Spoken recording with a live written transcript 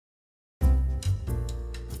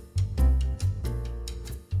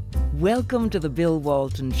Welcome to the Bill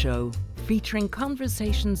Walton Show, featuring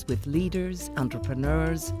conversations with leaders,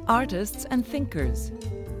 entrepreneurs, artists, and thinkers.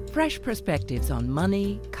 Fresh perspectives on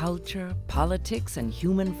money, culture, politics, and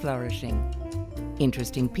human flourishing.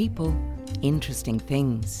 Interesting people, interesting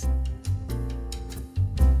things.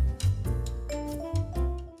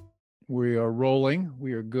 We are rolling.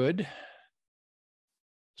 We are good.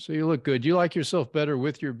 So you look good. You like yourself better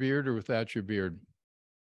with your beard or without your beard?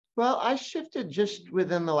 Well, I shifted just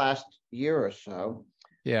within the last year or so.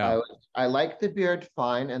 Yeah. I liked the beard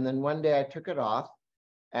fine, and then one day I took it off,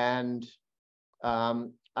 and I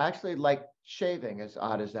actually like shaving, as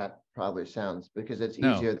odd as that probably sounds, because it's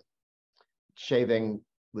easier than shaving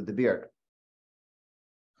with the beard.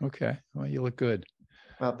 Okay. Well, you look good.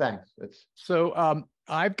 Well, thanks. So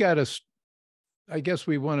I've got I guess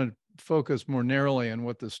we want to focus more narrowly on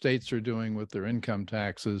what the states are doing with their income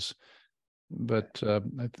taxes. But I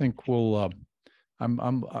think we'll,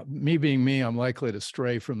 me being me, I'm likely to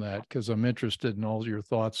stray from that because I'm interested in all your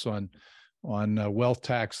thoughts on wealth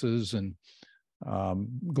taxes and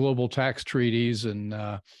global tax treaties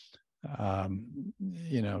and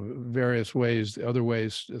various ways, other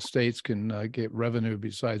ways states can get revenue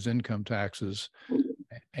besides income taxes.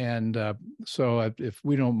 And so if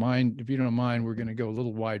you don't mind, we're going to go a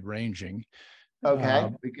little wide ranging. Okay,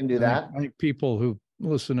 we can do that. I think people who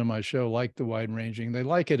listen to my show like the wide ranging. They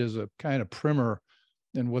like it as a kind of primer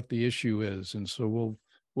in what the issue is. And so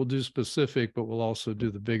we'll do specific, but we'll also do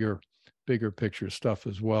the bigger picture stuff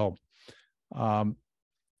as well.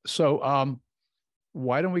 So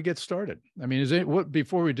why don't we get started? I mean,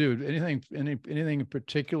 before we do, anything in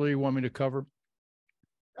particular you want me to cover?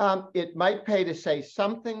 It might pay to say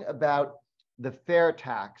something about the fair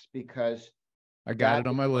tax, because I got it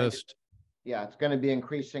on my list. Yeah, it's going to be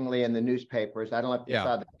increasingly in the newspapers. I don't know if you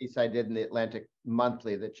saw the piece I did in the Atlantic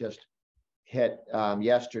Monthly that just hit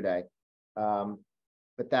yesterday,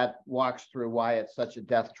 but that walks through why it's such a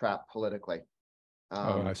death trap politically.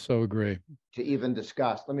 I so agree. To even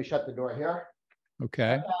discuss. Let me shut the door here.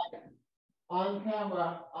 Okay. On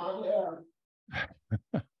camera, on air.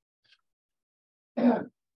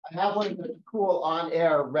 I have one of the cool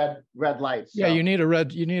on-air red lights. So. Yeah, you need a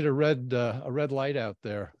red light out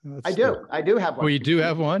there. I do have one. Oh, you do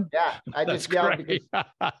have one? Yeah, I just yelled great. because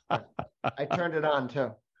I turned it on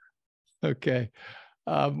too. Okay,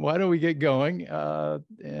 why don't we get going?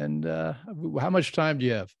 And how much time do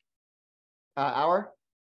you have? Hour.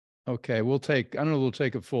 Okay, I don't know, we'll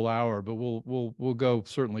take a full hour, but we'll go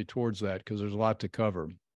certainly towards that because there's a lot to cover.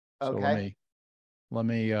 Okay. So let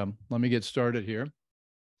me get started here.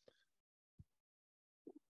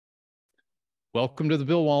 Welcome to the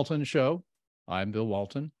Bill Walton Show. I'm Bill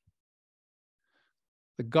Walton.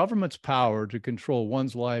 The government's power to control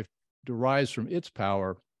one's life derives from its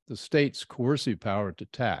power, the state's coercive power to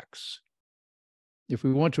tax. If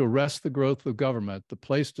we want to arrest the growth of government, the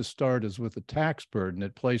place to start is with the tax burden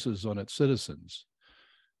it places on its citizens.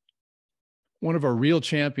 One of our real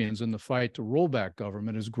champions in the fight to roll back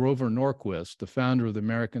government is Grover Norquist, the founder of the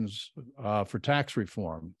Americans for Tax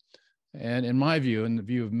Reform. And in my view, and the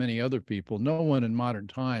view of many other people, no one in modern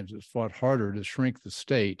times has fought harder to shrink the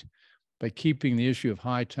state by keeping the issue of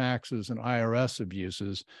high taxes and IRS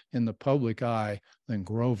abuses in the public eye than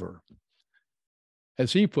Grover.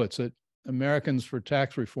 As he puts it, Americans for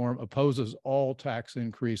Tax Reform opposes all tax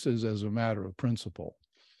increases as a matter of principle.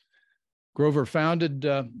 Grover founded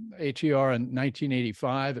ATR in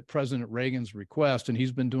 1985 at President Reagan's request, and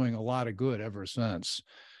he's been doing a lot of good ever since.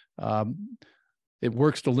 It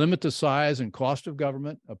works to limit the size and cost of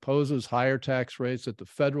government, opposes higher tax rates at the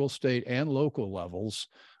federal, state, and local levels,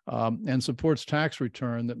 and supports tax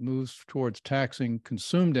return that moves towards taxing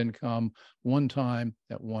consumed income one time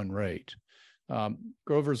at one rate.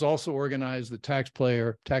 Grover's also organized the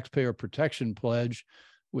Taxpayer Protection Pledge,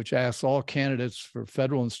 which asks all candidates for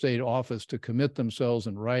federal and state office to commit themselves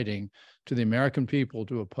in writing to the American people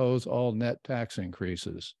to oppose all net tax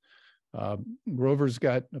increases. Grover's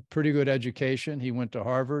got a pretty good education. He went to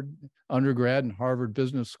Harvard undergrad and Harvard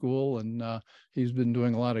Business School, and he's been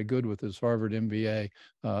doing a lot of good with his Harvard MBA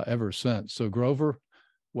ever since. So Grover,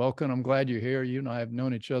 welcome. I'm glad you're here. You and I have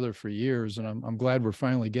known each other for years, and I'm glad we're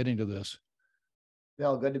finally getting to this.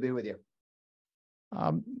 Bill, good to be with you.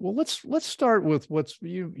 Well, let's start with what's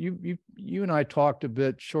you and I talked a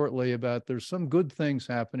bit shortly about. There's some good things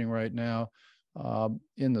happening right now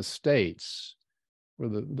in the states, where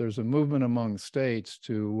there's a movement among states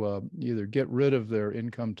to either get rid of their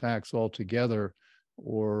income tax altogether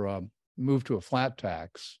or move to a flat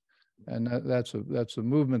tax, and that's a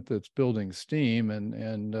movement that's building steam,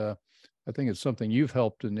 and I think it's something you've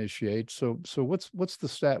helped initiate. So what's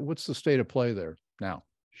the state of play there now?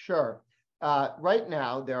 Sure. Right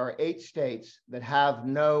now, there are 8 states that have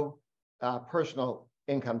no personal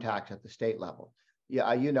income tax at the state level.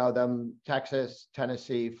 Yeah, you know them: Texas,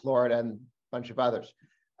 Tennessee, Florida, and a bunch of others.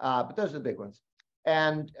 But those are the big ones.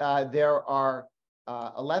 And there are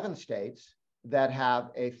 11 states that have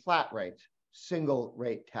a flat rate, single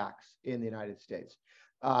rate tax in the United States.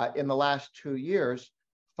 In the last 2 years,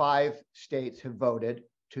 5 states have voted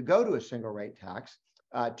to go to a single rate tax.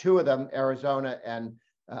 2 of them, Arizona and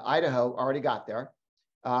Idaho, already got there.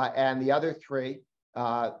 And the other 3,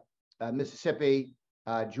 Mississippi,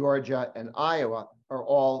 Georgia, and Iowa, are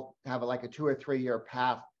all have like a 2 or 3 year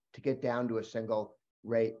path to get down to a single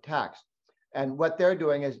rate tax. And what they're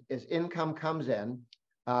doing is income comes in,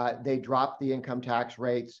 they drop the income tax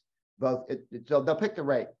rates. So they'll pick the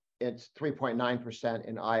rate. It's 3.9%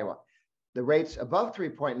 in Iowa. The rates above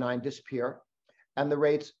 3.9 disappear, and the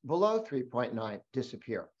rates below 3.9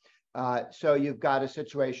 disappear. So you've got a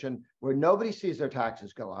situation where nobody sees their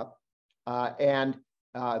taxes go up. And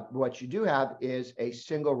what you do have is a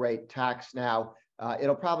single rate tax now.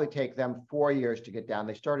 It'll probably take them 4 years to get down.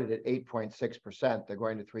 They started at 8.6%. They're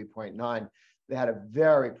going to 3.9. They had a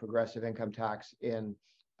very progressive income tax in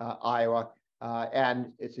Iowa.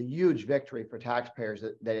 And it's a huge victory for taxpayers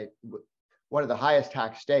that one of the highest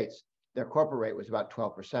tax states, their corporate rate was about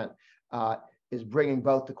 12%, is bringing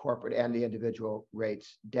both the corporate and the individual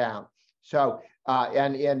rates down. So,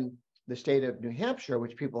 and in the state of New Hampshire,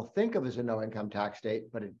 which people think of as a no income tax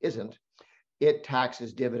state, but it isn't, it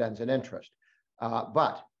taxes dividends and interest.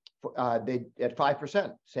 But they at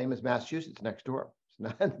 5%, same as Massachusetts next door.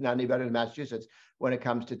 It's not any better than Massachusetts when it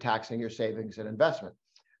comes to taxing your savings and investment.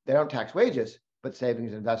 They don't tax wages, but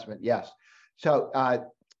savings and investment, yes. So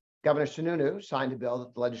Governor Sununu signed a bill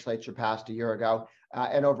that the legislature passed a year ago,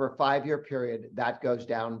 and over a 5-year period, that goes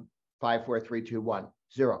down 5, 4, 3, 2, 1,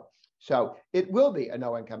 0. So it will be a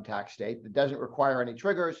no income tax state that doesn't require any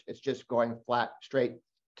triggers. It's just going flat straight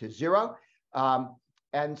to 0.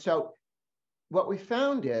 And so what we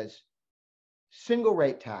found is single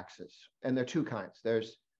rate taxes, and there are 2 kinds.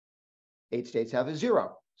 There's 8 states have a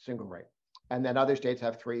 0 single rate, and then other states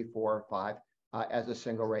have 3, 4, 5 as a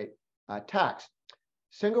single rate tax.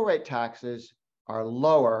 Single rate taxes are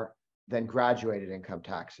lower than graduated income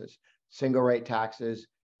taxes. Single rate taxes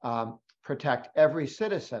protect every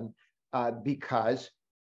citizen because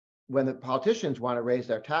when the politicians want to raise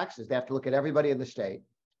their taxes, they have to look at everybody in the state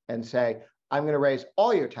and say, I'm going to raise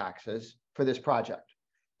all your taxes for this project.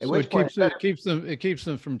 So it keeps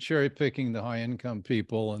them from cherry picking the high income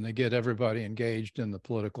people, and they get everybody engaged in the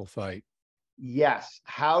political fight. Yes.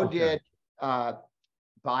 How did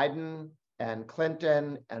Biden and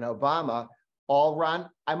Clinton and Obama all run?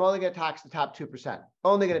 I'm only going to tax the top 2%.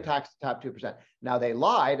 Only going to tax the top 2%. Now they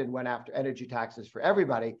lied and went after energy taxes for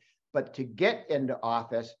everybody, but to get into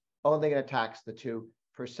office, only going to tax the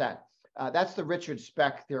 2%. That's the Richard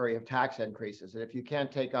Speck theory of tax increases. And if you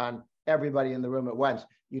can't take on everybody in the room at once,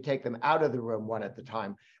 you take them out of the room one at a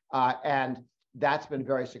time. And that's been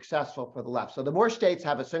very successful for the left. So the more states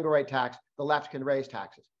have a single rate tax, the left can raise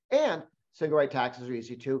taxes. And single rate taxes are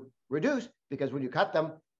easy to reduce because when you cut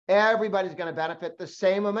them, everybody's going to benefit the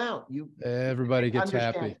same amount. Everybody gets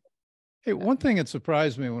happy. Hey, one thing that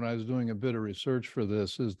surprised me when I was doing a bit of research for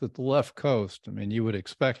this is that the left coast, I mean, you would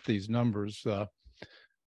expect these numbers.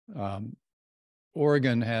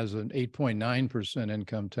 Oregon has an 8.9%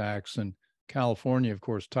 income tax, and California, of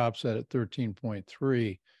course, tops that at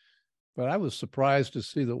 13.3%. But I was surprised to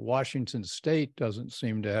see that Washington State doesn't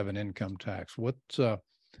seem to have an income tax. What's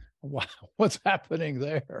happening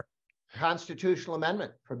there? Constitutional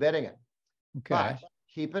amendment forbidding it. Okay. But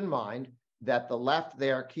keep in mind that the left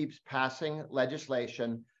there keeps passing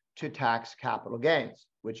legislation to tax capital gains,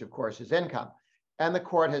 which of course is income. And the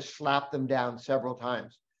court has slapped them down several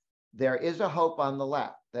times. There is a hope on the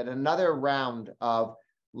left that another round of,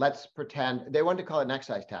 let's pretend, they wanted to call it an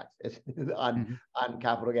excise tax on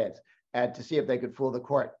capital gains, and to see if they could fool the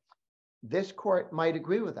court. This court might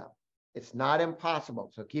agree with them. It's not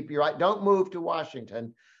impossible. So keep your eye, don't move to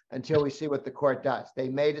Washington until we see what the court does. They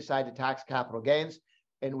may decide to tax capital gains,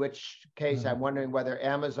 in which case I'm wondering whether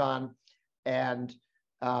Amazon and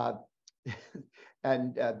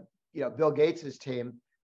Bill Gates' team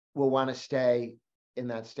will want to stay in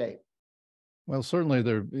that state. Well, certainly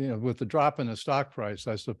they're, with the drop in the stock price,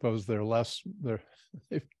 I suppose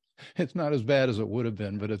it's not as bad as it would have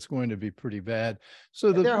been, but it's going to be pretty bad.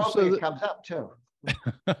 So they're hoping it comes up too.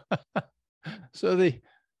 So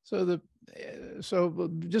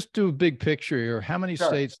just do a big picture here. How many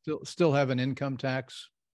states still have an income tax?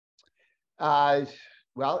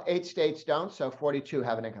 Well, 8 states don't, so 42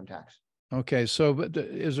 have an income tax. Okay, so but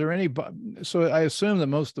is there any, so I assume that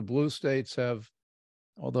most of the blue states have,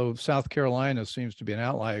 although South Carolina seems to be an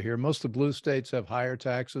outlier here, most of the blue states have higher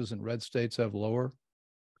taxes and red states have lower?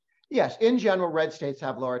 Yes, in general, red states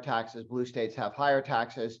have lower taxes, blue states have higher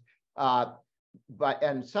taxes.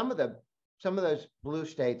 And some of those blue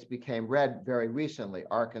states became red very recently.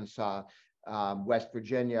 Arkansas, West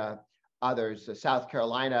Virginia, others. South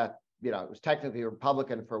Carolina, it was technically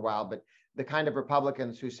Republican for a while, but the kind of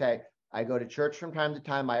Republicans who say, I go to church from time to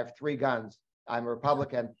time, I have 3 guns, I'm a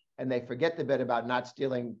Republican, and they forget the bit about not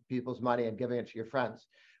stealing people's money and giving it to your friends.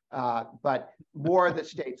 But more of the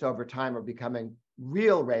states over time are becoming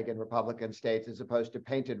real Reagan Republican states as opposed to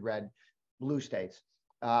painted red blue states.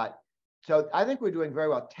 So I think we're doing very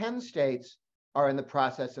well. 10 states are in the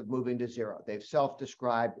process of moving to zero. They've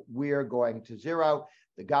self-described, we're going to zero.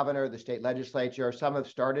 The governor, the state legislature, some have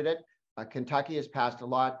started it. Kentucky has passed a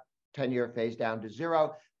law, 10-year phase down to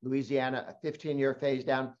zero. Louisiana, a 15-year phase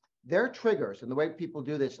down. Their triggers, and the way people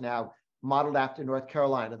do this now, modeled after North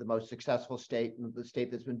Carolina, the most successful state, and the state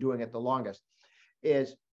that's been doing it the longest,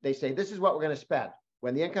 is they say, this is what we're going to spend.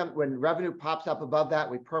 When revenue pops up above that,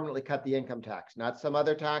 we permanently cut the income tax, not some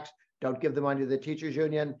other tax. Don't give the money to the teachers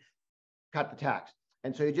union, cut the tax.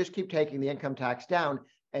 And so you just keep taking the income tax down,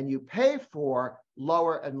 and you pay for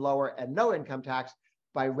lower and lower and no income tax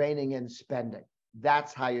by reining in spending.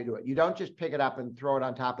 That's how you do it. You don't just pick it up and throw it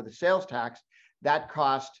on top of the sales tax. That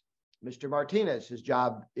cost Mr. Martinez his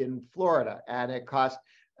job in Florida, and it cost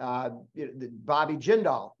Bobby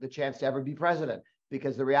Jindal the chance to ever be president,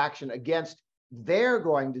 because the reaction against their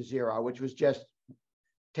going to zero, which was just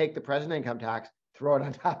take the president income tax, throw it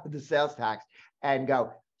on top of the sales tax, and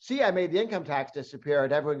go, see, I made the income tax disappear,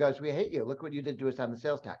 and everyone goes, we hate you. Look what you did to us on the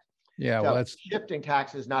sales tax. Yeah, so well, that's shifting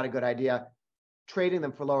taxes, not a good idea. Trading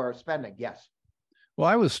them for lower spending, yes. Well,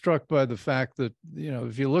 I was struck by the fact that,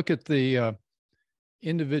 if you look at the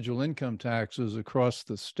individual income taxes across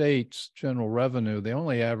the states, general revenue, they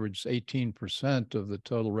only average 18% of the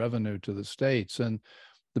total revenue to the states. And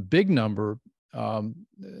the big number,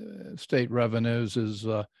 state revenues is,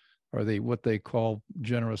 are what they call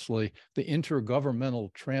generously the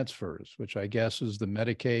intergovernmental transfers, which I guess is the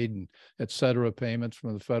Medicaid and et cetera payments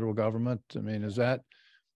from the federal government. I mean,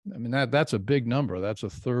 that's a big number. That's a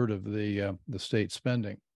third of the state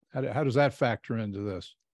spending. How does that factor into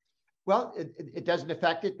this? Well, it doesn't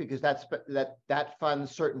affect it because that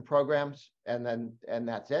funds certain programs, and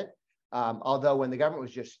that's it. Although when the government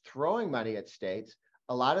was just throwing money at states,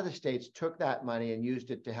 a lot of the states took that money and used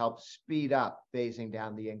it to help speed up phasing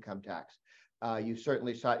down the income tax. You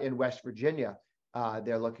certainly saw in West Virginia,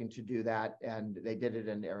 they're looking to do that, and they did it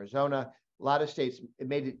in Arizona. A lot of states, it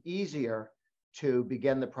made it easier to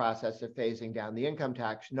begin the process of phasing down the income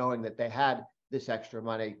tax, knowing that they had this extra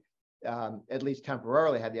money, at least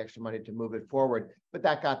temporarily had the extra money to move it forward, but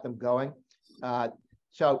that got them going.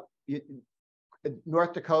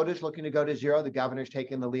 North Dakota is looking to go to zero. The governor's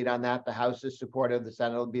taking the lead on that. The House is supportive. The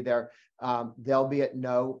Senate will be there. They'll be at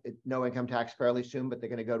no income tax fairly soon, but they're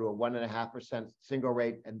going to go to a 1.5% single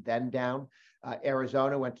rate and then down.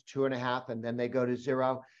 Arizona went to 2.5%, and then they go to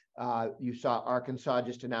zero. You saw Arkansas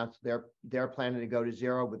just announced they're planning to go to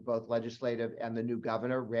zero, with both legislative and the new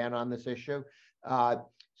governor ran on this issue.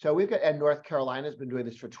 So we've got, and North Carolina's been doing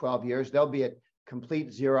this for 12 years. They'll be at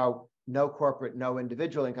complete zero, no corporate, no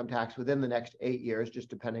individual income tax within the next 8 years, just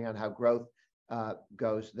depending on how growth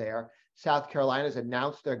goes there. South Carolina's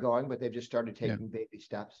announced they're going, but they've just started taking baby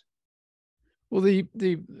steps. Well,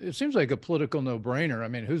 it seems like a political no-brainer. I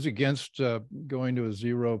mean, who's against going to a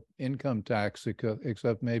zero income tax,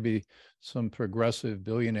 except maybe some progressive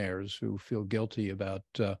billionaires who feel guilty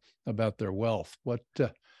about their wealth? What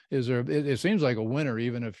is there? It seems like a winner,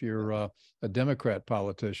 even if you're a Democrat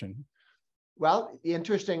politician. Well,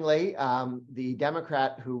 interestingly, the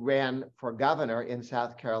Democrat who ran for governor in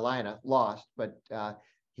South Carolina lost, but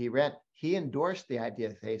he endorsed the idea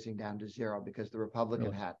of phasing down to zero because the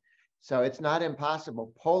Republican had. So it's not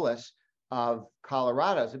impossible. Polis of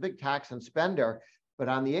Colorado is a big tax and spender, but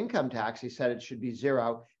on the income tax, he said it should be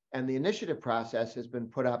zero. And the initiative process has been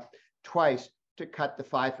put up twice to cut the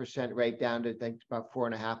 5% rate down to, I think, about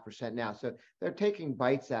 4.5% now. So they're taking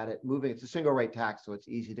bites at it, moving. It's a single rate tax, so it's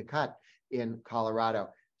easy to cut in Colorado.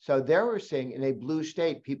 So there we're seeing in a blue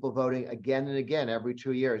state, people voting again and again every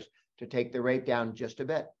 2 years to take the rate down just a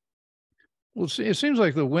bit. Well, it seems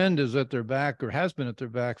like the wind is at their back, or has been at their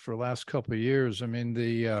back for the last couple of years. I mean,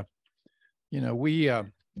 the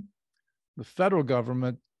federal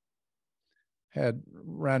government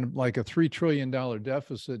ran like a $3 trillion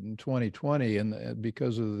deficit in 2020, and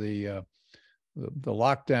because of the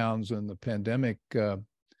lockdowns and the pandemic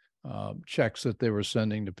checks that they were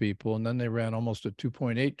sending to people. And then they ran almost a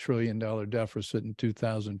 $2.8 trillion deficit in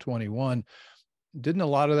 2021. Didn't a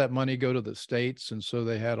lot of that money go to the states? And so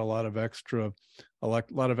they had a lot of extra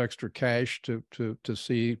cash to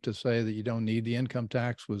say that you don't need the income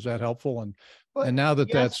tax. Was that helpful? And now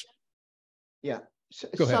that yes,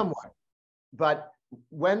 that's somewhat. But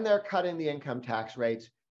when they're cutting the income tax rates,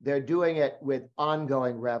 they're doing it with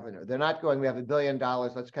ongoing revenue. They're not going, we have $1 billion,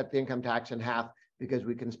 let's cut the income tax in half because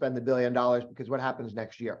we can spend the $1 billion, because what happens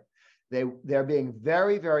next year? They're being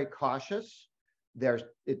very, very cautious. They're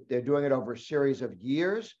doing it over a series of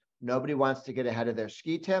years. Nobody wants to get ahead of their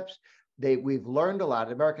ski tips. We've learned a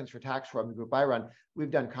lot. Americans for Tax Reform, the group I run,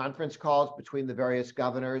 we've done conference calls between the various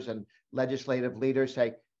governors and legislative leaders,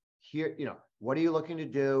 say, here, what are you looking to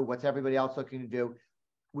do? What's everybody else looking to do?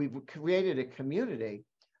 We've created a community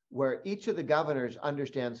where each of the governors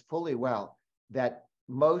understands fully well that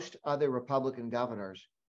most other Republican governors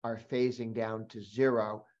are phasing down to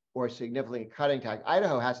zero or significantly cutting tax.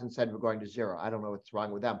 Idaho hasn't said we're going to zero. I don't know what's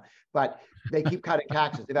wrong with them, but they keep cutting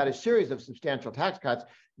taxes. They've had a series of substantial tax cuts,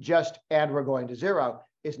 and we're going to zero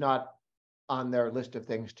is not on their list of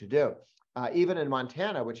things to do. Even in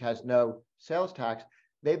Montana, which has no sales tax,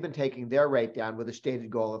 they've been taking their rate down with a stated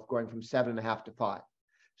goal of going from 7.5 to 5.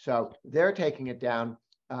 So they're taking it down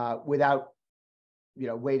without,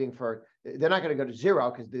 waiting for, they're not going to go to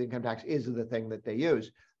zero because the income tax is the thing that they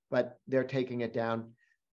use, but they're taking it down.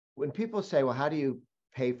 When people say, well, how do you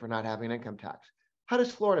pay for not having an income tax? How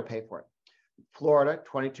does Florida pay for it? Florida,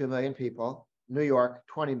 22 million people. New York,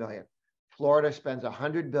 20 million. Florida spends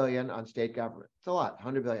 100 billion on state government. It's a lot,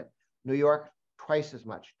 100 billion. New York, twice as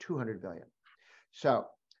much, 200 billion. So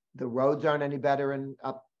the roads aren't any better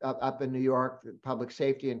up in New York. The public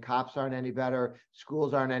safety and cops aren't any better.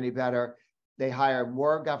 Schools aren't any better. They hire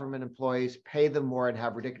more government employees, pay them more, and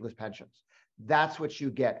have ridiculous pensions. That's what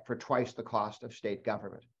you get for twice the cost of state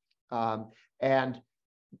government. And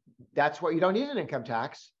that's what you don't need an income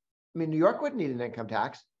tax. I mean, New York wouldn't need an income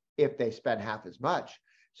tax if they spent half as much.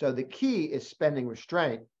 So the key is spending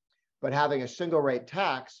restraint, but having a single rate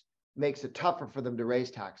tax makes it tougher for them to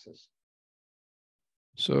raise taxes.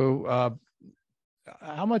 So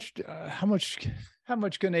how much can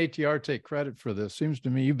ATR take credit for this? Seems to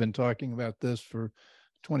me you've been talking about this for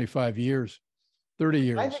 25 years, 30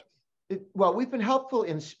 years. Well, we've been helpful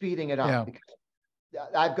in speeding it up. Because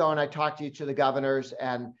I talked to each of the governors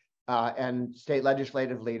and state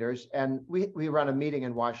legislative leaders, and we run a meeting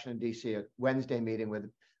in Washington, D.C., a Wednesday meeting with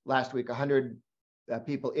last week 100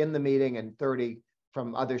 people in the meeting and 30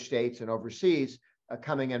 from other states and overseas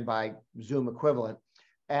coming in by Zoom equivalent.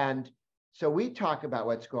 And so we talk about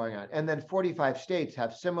what's going on. And then 45 states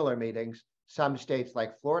have similar meetings. Some states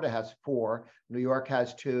like Florida has 4, New York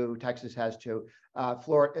has 2, Texas has 2,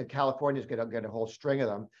 California's going to get a whole string of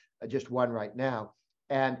them, just one right now.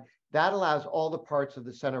 And that allows all the parts of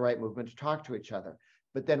the center-right movement to talk to each other.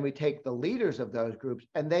 But then we take the leaders of those groups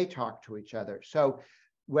and they talk to each other. So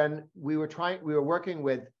when we were working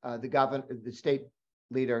with the state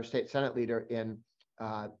Senate leader in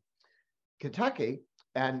Kentucky,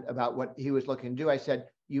 and about what he was looking to do, I said,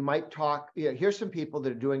 you might talk, here's some people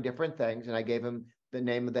that are doing different things. And I gave him the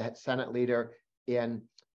name of the Senate leader in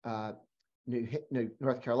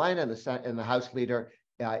North Carolina and the House leader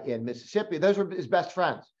in Mississippi. Those were his best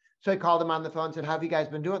friends. So I called him on the phone and said, how have you guys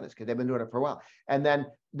been doing this? Because they've been doing it for a while. And then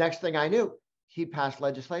next thing I knew, he passed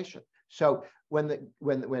legislation. So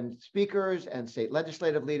when speakers and state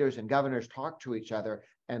legislative leaders and governors talk to each other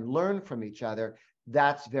and learn from each other,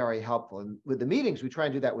 that's very helpful. And with the meetings, we try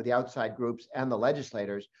and do that with the outside groups and the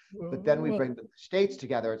legislators, but then we bring the states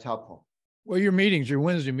together. It's helpful. Well, your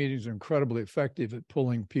Wednesday meetings are incredibly effective at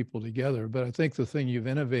pulling people together. But I think the thing you've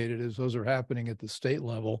innovated is those are happening at the state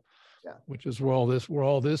level, which is where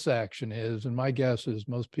all this action is. And my guess is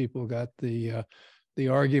most people got the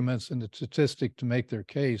arguments and the statistic to make their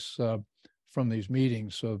case from these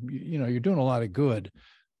meetings. So, you're doing a lot of good.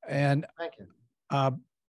 And thank you.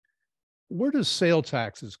 Where does sale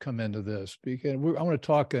taxes come into this? Because I want to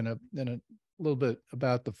talk in a little bit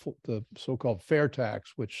about the so-called fair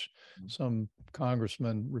tax, which some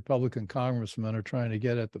Republican congressmen are trying to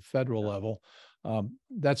get at the federal level.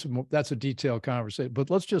 That's a detailed conversation. But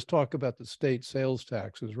let's just talk about the state sales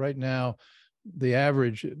taxes. Right now, they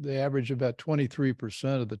average about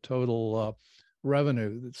 23% of the total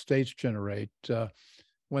revenue that states generate.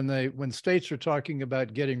 When states are talking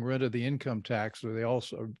about getting rid of the income tax, or they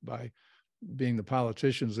also, by being the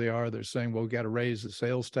politicians they're saying, well, we got to raise the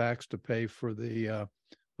sales tax to pay for the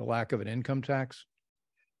lack of an income tax?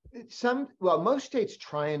 Most states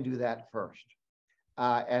try and do that first.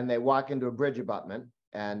 And they walk into a bridge abutment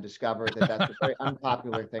and discover that that's a very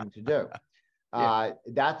unpopular thing to do. Yeah.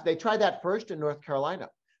 They tried that first in North Carolina.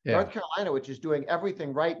 Yeah. North Carolina, which is doing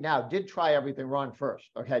everything right now, did try everything wrong first.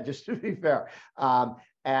 Okay, just to be fair,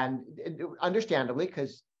 and understandably,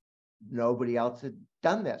 because nobody else had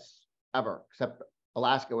done this ever except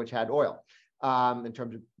Alaska, which had oil, in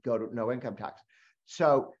terms of go to no income tax.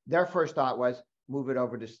 So their first thought was move it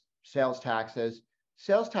over to sales taxes.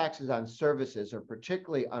 Sales taxes on services are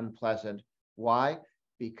particularly unpleasant. Why?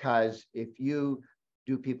 Because if you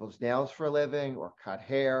do people's nails for a living or cut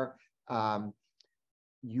hair,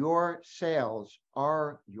 your sales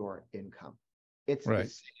are your income. It's right. the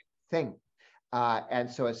same thing. And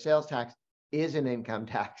so a sales tax is an income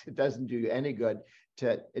tax. It doesn't do you any good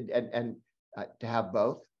to have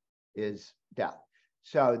both is death.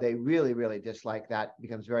 So they really, really dislike that. It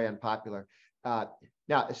becomes very unpopular.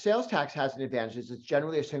 Now, a sales tax has an advantage. It's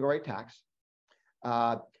generally a single rate tax.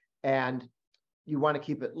 And you want to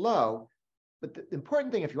keep it low. But the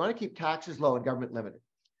important thing, if you want to keep taxes low and government limited,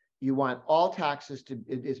 you want all taxes to,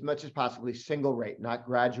 as much as possibly, single rate, not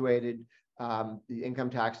graduated. The income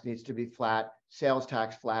tax needs to be flat, sales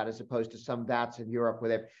tax flat, as opposed to some VATs in Europe where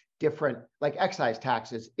they have different, like excise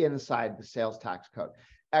taxes inside the sales tax code.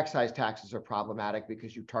 Excise taxes are problematic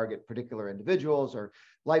because you target particular individuals or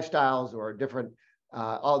lifestyles or different,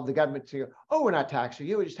 all the government say, oh, we're not taxing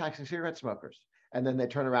you, we're just taxing cigarette smokers. And then they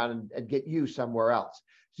turn around and get you somewhere else.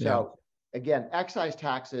 So again, excise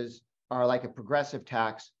taxes are like a progressive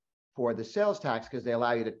tax for the sales tax because they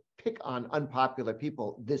allow you to pick on unpopular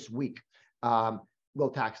people this week. We'll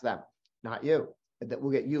tax them, not you.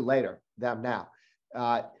 We'll get you later, them now.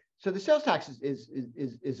 So the sales tax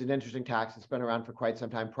is an interesting tax. It's been around for quite some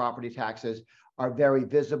time. Property taxes are very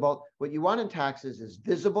visible. What you want in taxes is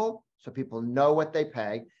visible, so people know what they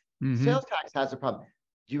pay. Mm-hmm. Sales tax has a problem.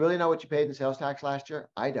 Do you really know what you paid in sales tax last year?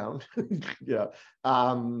 I don't.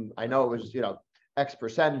 I know it was X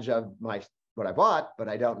percentage of what I bought, but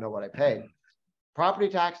I don't know what I paid. Property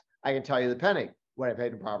tax, I can tell you the penny what I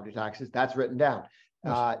paid in property taxes. That's written down.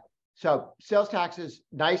 Yes. So sales taxes,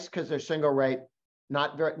 nice because they're single rate.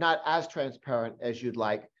 Not as transparent as you'd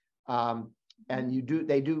like, and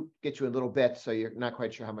they do get you a little bit, so you're not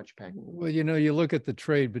quite sure how much you're paying. Well, you look at the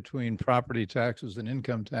trade between property taxes and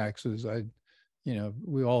income taxes.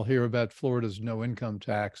 We all hear about Florida's no income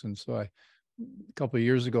tax, and so a couple of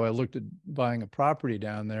years ago I looked at buying a property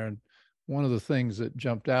down there, and one of the things that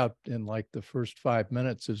jumped out in like the first 5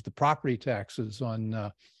 minutes is the property taxes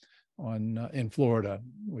in Florida,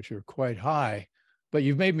 which are quite high. But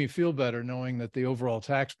you've made me feel better knowing that the overall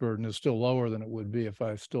tax burden is still lower than it would be if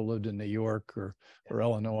I still lived in New York or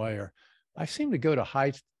Illinois. Or I seem to go to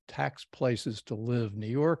high tax places to live: New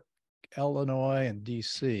York, Illinois, and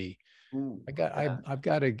DC. I've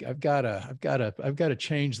got to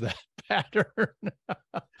change that pattern.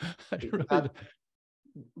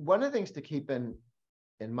 One of the things to keep in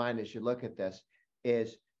mind as you look at this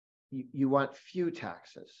is you want few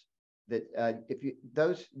taxes. That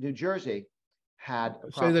New Jersey had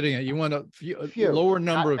say that again. You want a few lower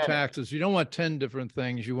number of taxes. You don't want 10 different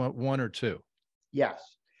things. You want one or two. Yes.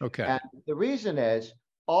 Okay. And the reason is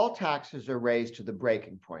all taxes are raised to the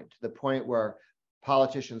breaking point, to the point where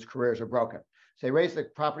politicians' careers are broken. So they raise the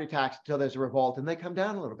property tax until there's a revolt, and they come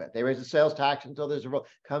down a little bit. They raise the sales tax until there's a revolt,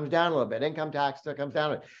 comes down a little bit. Income tax comes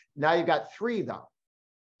down a bit. Now you've got three, though.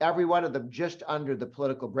 Every one of them just under the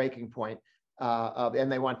political breaking point,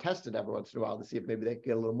 and they want tested every once in a while to see if maybe they can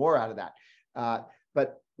get a little more out of that.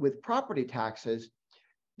 But with property taxes,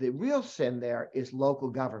 the real sin there is local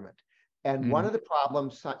government. And one of the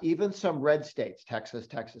problems, even some red states, Texas,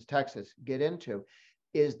 get into,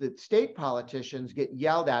 is that state politicians get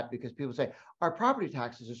yelled at because people say, our property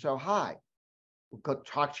taxes are so high. Well, go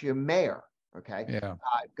talk to your mayor, okay? Yeah.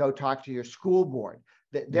 Go talk to your school board.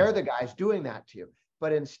 They're the guys doing that to you.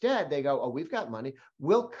 But instead they go, oh, we've got money.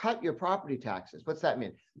 We'll cut your property taxes. What's that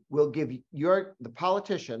mean? We'll give the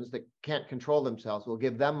politicians that can't control themselves, we'll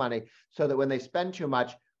give them money so that when they spend too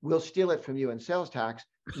much, we'll steal it from you in sales tax,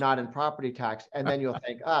 not in property tax. And then you'll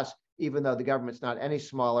thank us, even though the government's not any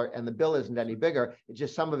smaller and the bill isn't any bigger. It's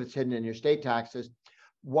just some of it's hidden in your state taxes.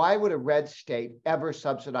 Why would a red state ever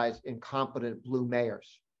subsidize incompetent blue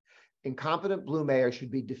mayors? Incompetent blue mayors should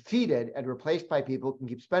be defeated and replaced by people who can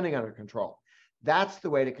keep spending under control. That's the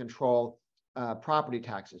way to control property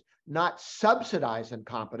taxes, not subsidize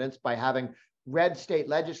incompetence by having red state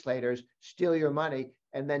legislators steal your money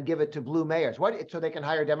and then give it to blue mayors. What? So they can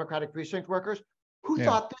hire Democratic precinct workers? Who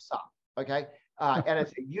thought this up? Okay. And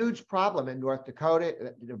it's a huge problem in North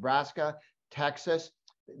Dakota, Nebraska, Texas.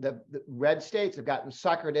 The red states have gotten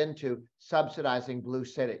suckered into subsidizing blue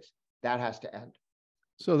cities. That has to end.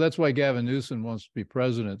 So that's why Gavin Newsom wants to be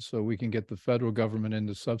president, so we can get the federal government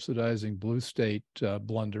into subsidizing blue state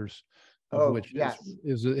blunders, of which yes,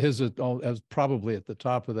 is probably at the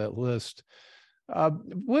top of that list.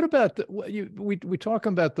 What about we talk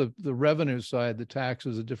about the revenue side, the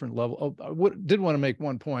taxes at different level. Did want to make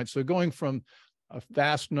one point. So going from a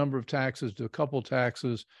vast number of taxes to a couple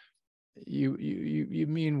taxes, you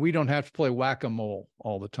mean we don't have to play whack-a-mole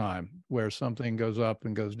all the time, where something goes up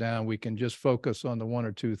and goes down. We can just focus on the one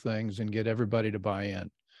or two things and get everybody to buy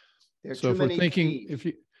in. So if we're thinking,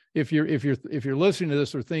 if you're listening to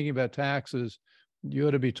this or thinking about taxes, you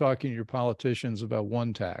ought to be talking to your politicians about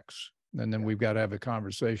one tax, and then we've got to have a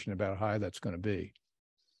conversation about how high that's going to be.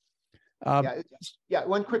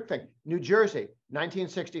 One quick thing. New Jersey,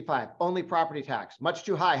 1965, only property tax, much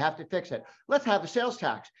too high, have to fix it. Let's have a sales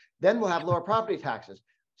tax. Then we'll have lower property taxes.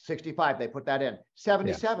 65, they put that in.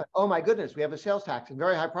 77, oh my goodness, we have a sales tax and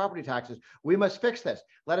very high property taxes. We must fix this.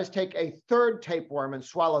 Let us take a third tapeworm and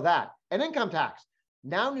swallow that. An income tax.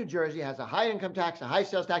 Now New Jersey has a high income tax, a high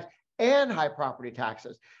sales tax, and high property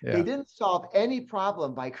taxes. They didn't solve any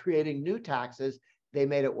problem by creating new taxes. They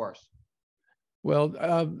made it worse. Well,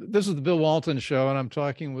 this is the Bill Walton Show, and I'm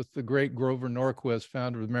talking with the great Grover Norquist,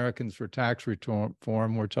 founder of Americans for Tax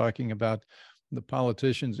Reform. We're talking about the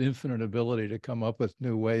politicians' infinite ability to come up with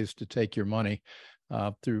new ways to take your money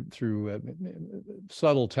through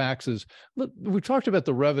subtle taxes. Look, we talked about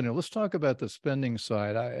the revenue. Let's talk about the spending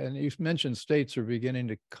side. And you mentioned states are beginning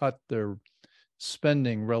to cut their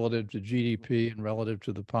spending relative to GDP and relative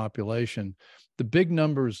to the population. The big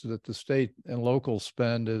numbers that the state and local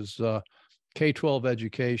spend is K-12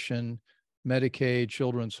 education, Medicaid,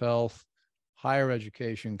 children's health, higher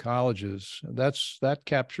education, colleges. That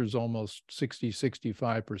captures almost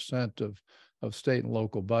 65% of state and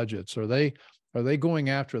local budgets. Are they going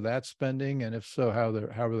after that spending? And if so, how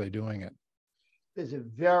are they doing it? There's a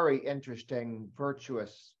very interesting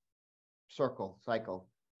virtuous cycle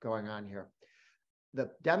going on here. The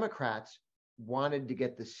Democrats wanted to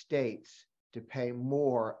get the states to pay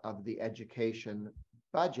more of the education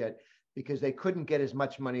budget because they couldn't get as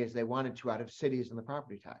much money as they wanted to out of cities and the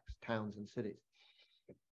property tax, towns and cities.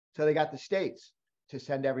 So they got the states to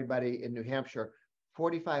send everybody in New Hampshire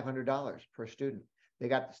 $4,500 per student. They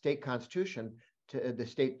got the state constitution to the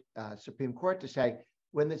state Supreme Court to say,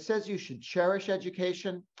 when it says you should cherish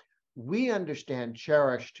education, we understand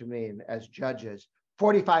cherish to mean, as judges,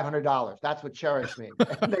 $4,500. That's what cherish means.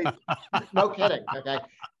 No kidding, okay?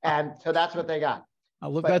 And so that's what they got.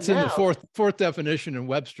 Look, that's now, in the fourth definition in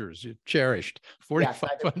Webster's. Cherished,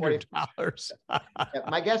 $4,500.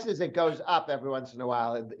 My guess is it goes up every once in a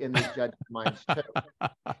while in these judges' minds too.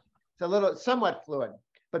 It's somewhat fluid,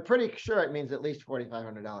 but pretty sure it means at least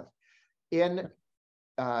 $4,500. In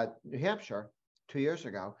New Hampshire, 2 years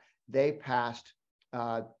ago, they passed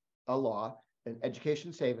a law, an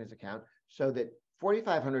education savings account, so that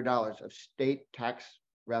 $4,500 of state tax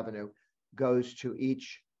revenue goes to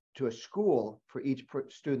a school for each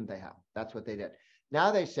student they have. That's what they did.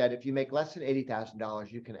 Now they said if you make less than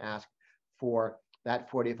 $80,000, you can ask for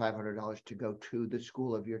that $4,500 to go to the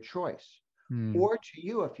school of your choice, or to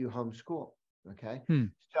you if you homeschool. Okay,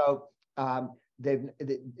 so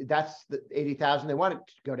that's the $80,000. They want it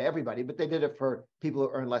to go to everybody, but they did it for people who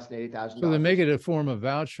earn less than $80,000. So they make it a form of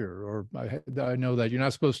voucher, or I know that you're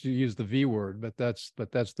not supposed to use the V word, but that's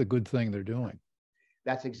the good thing they're doing.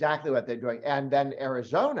 That's exactly what they're doing. And then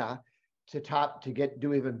Arizona, to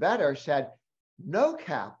do even better, said no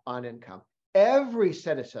cap on income. Every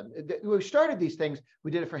citizen. We started these things. We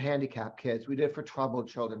did it for handicapped kids. We did it for troubled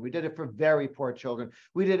children. We did it for very poor children.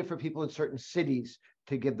 We did it for people in certain cities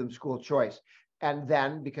to give them school choice. And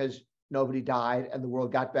then because nobody died and the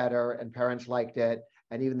world got better and parents liked it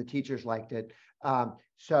and even the teachers liked it.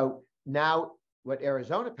 So now what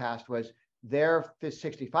Arizona passed was their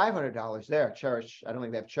 $6,500 there, cherish. I don't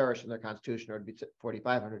think they have cherish in their constitution, or it'd be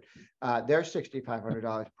 $4,500. Their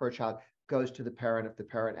 $6,500 per child goes to the parent if the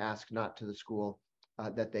parent asks, not to the school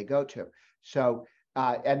that they go to. So,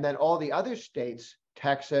 and then all the other states,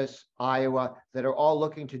 Texas, Iowa, that are all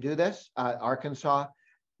looking to do this, Arkansas,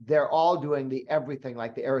 they're all doing the everything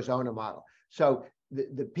like the Arizona model. So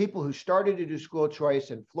the people who started to do school choice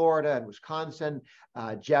in Florida and Wisconsin,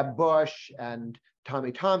 Jeb Bush and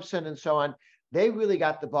Tommy Thompson and so on, they really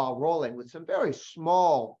got the ball rolling with some very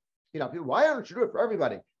small, people, why don't you do it for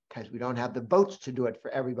everybody? Because we don't have the votes to do it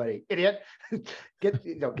for everybody, idiot. Get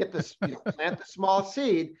this, plant the small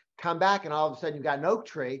seed, come back, and all of a sudden you've got an oak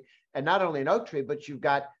tree, and not only an oak tree, but you've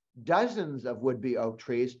got dozens of would-be oak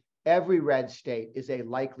trees. Every red state is a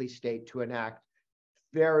likely state to enact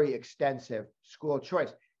very extensive school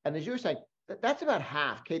choice. And as you were saying, that's about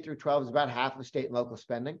half. K through 12 is about half of state and local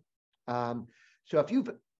spending. So if you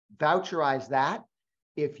voucherize that,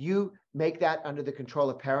 if you make that under the control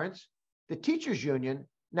of parents, the teachers union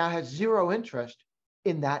now has zero interest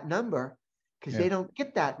in that number because they don't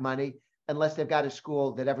get that money unless they've got a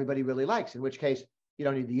school that everybody really likes, in which case you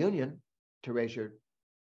don't need the union to raise your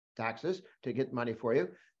taxes to get money for you.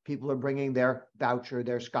 People are bringing their voucher,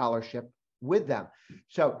 their scholarship with them.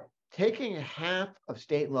 So taking half of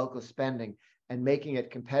state and local spending and making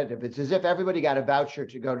it competitive, it's as if everybody got a voucher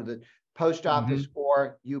to go to the post office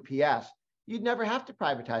or UPS. You'd never have to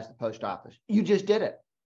privatize the post office. You just did it.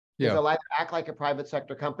 Yeah. They'll either act like a private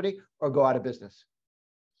sector company or go out of business.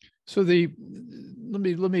 So let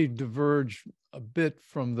me diverge a bit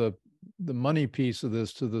from the money piece of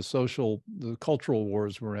this to the cultural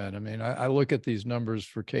wars we're in. I mean, I look at these numbers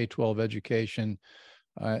for K-12 education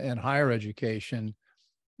and higher education,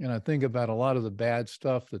 and I think about a lot of the bad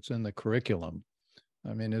stuff that's in the curriculum.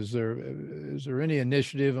 I mean, is there any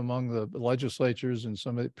initiative among the legislatures and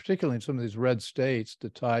particularly in some of these red states to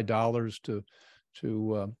tie dollars to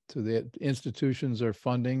the institutions they're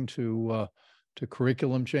funding to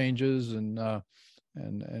curriculum changes and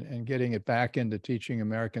getting it back into teaching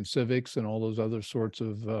American civics and all those other sorts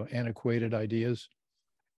of antiquated ideas?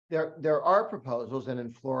 There are proposals, and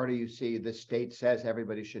in Florida, you see the state says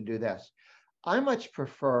everybody should do this. I much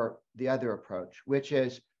prefer the other approach, which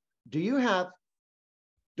is, do you have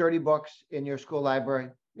dirty books in your school library?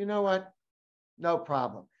 You know what? No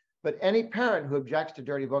problem. But any parent who objects to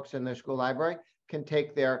dirty books in their school library can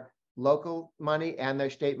take their local money and their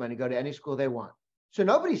state money, go to any school they want. So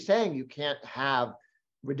nobody's saying you can't have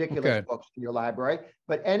ridiculous books in your library,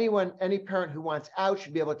 but any parent who wants out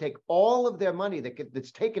should be able to take all of their money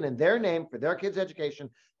that's taken in their name for their kids' education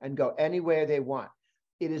and go anywhere they want.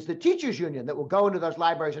 It is the teachers union that will go into those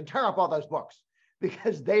libraries and tear up all those books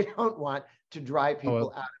because they don't want to drive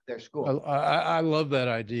people out of their school. I love that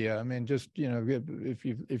idea. I mean, just,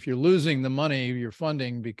 if you're losing the money you're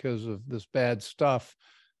funding because of this bad stuff,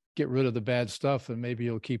 get rid of the bad stuff and maybe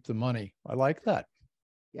you'll keep the money. I like that.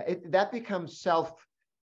 Yeah, that becomes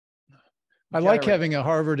I like having a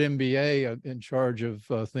Harvard MBA in charge of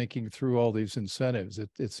thinking through all these incentives.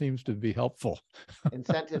 It seems to be helpful.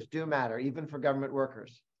 Incentives do matter, even for government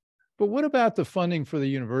workers. But what about the funding for the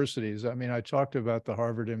universities? I mean, I talked about the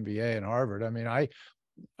Harvard MBA and Harvard. I mean,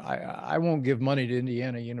 I won't give money to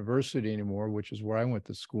Indiana University anymore, which is where I went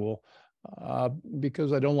to school,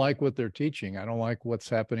 because I don't like what they're teaching. I don't like what's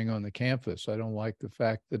happening on the campus. I don't like the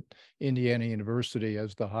fact that Indiana University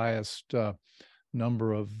has the highest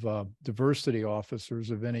number of diversity officers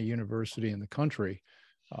of any university in the country.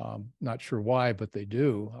 Not sure why, but they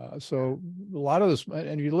do. So a lot of this,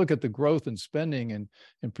 and you look at the growth in spending and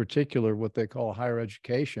in particular what they call higher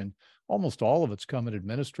education, almost all of it's come at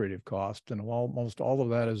administrative cost, and almost all of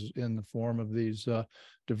that is in the form of these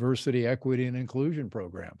diversity, equity, and inclusion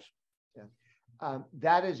programs. Yeah.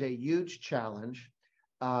 That is a huge challenge.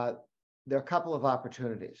 There are a couple of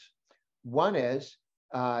opportunities. One is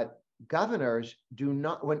governors do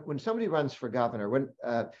not, when somebody runs for governor,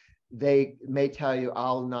 they may tell you,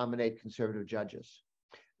 I'll nominate conservative judges.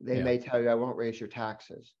 They may tell you, I won't raise your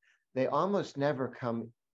taxes. They almost never come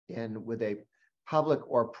in with a public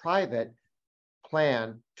or private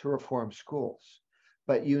plan to reform schools.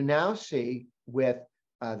 But you now see with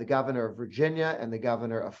the governor of Virginia and the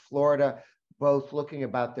governor of Florida, both looking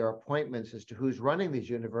about their appointments as to who's running these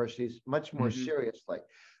universities much more seriously.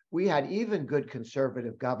 We had even good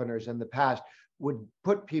conservative governors in the past would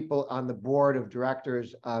put people on the board of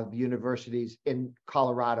directors of universities in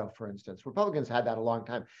Colorado, for instance. Republicans had that a long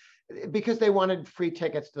time because they wanted free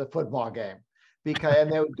tickets to the football game.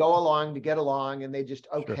 And they would go along to get along, and they just,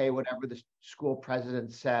 whatever the school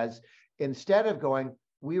president says, instead of going,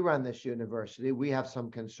 we run this university, we have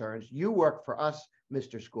some concerns. You work for us,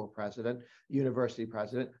 Mr. School President, University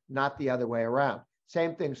President, not the other way around.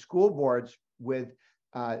 Same thing, school boards with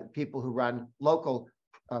people who run local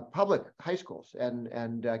public high schools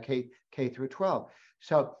and K through 12.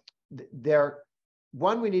 So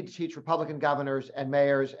we need to teach Republican governors and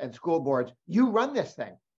mayors and school boards, you run this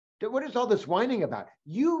thing. What is all this whining about?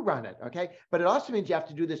 You run it, okay? But it also means you have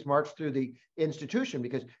to do this march through the institution,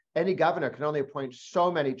 because any governor can only appoint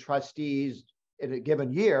so many trustees in a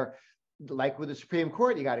given year. Like with the Supreme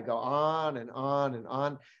Court, you got to go on and on and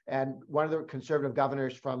on. And one of the conservative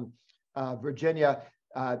governors from Virginia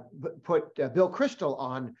put Bill Kristol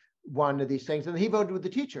on one of these things, and he voted with the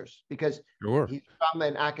teachers because he's from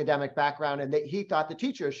an academic background, and he thought the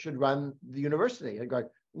teachers should run the university. And going,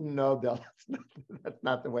 no, Bill, that's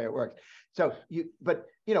not the way it works. So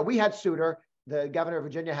we had Souter, the governor of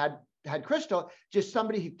Virginia had had crystal, just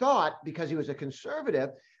somebody he thought, because he was a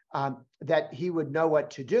conservative, that he would know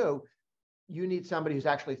what to do. You need somebody who's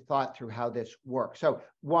actually thought through how this works. So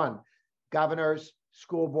one, governors,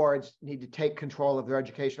 school boards need to take control of their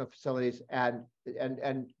educational facilities and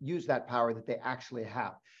use that power that they actually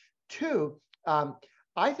have. Two,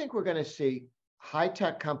 I think we're going to see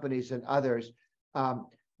high-tech companies and others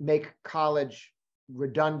make college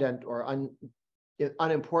redundant or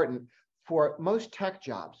unimportant for most tech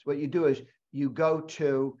jobs. What you do is you go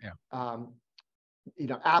to,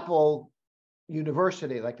 Apple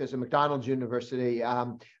University, like there's a McDonald's University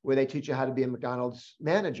where they teach you how to be a McDonald's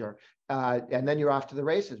manager, and then you're off to the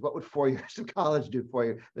races. What would 4 years of college do for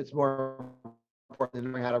you? That's more important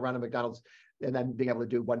than knowing how to run a McDonald's and then being able to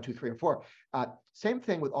do 1, 2, 3, and 4. Same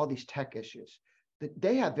thing with all these tech issues.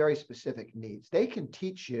 They have very specific needs. They can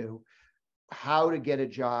teach you how to get a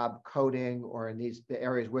job coding or in the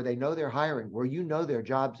areas where they know they're hiring, where you know there are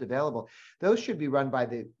jobs available. Those should be run by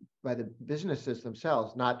the businesses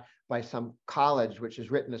themselves, not by some college which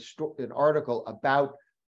has written an article about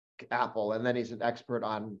Apple, and then he's an expert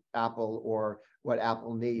on Apple or what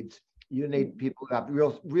Apple needs. You need people who have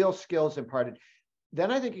real skills imparted.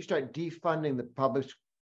 Then I think you start defunding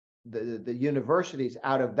the universities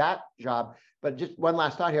out of that job. But just one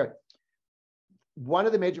last thought here. One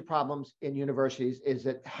of the major problems in universities is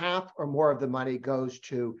that half or more of the money goes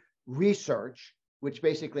to research, which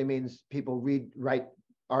basically means people write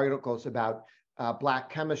articles about black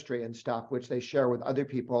chemistry and stuff, which they share with other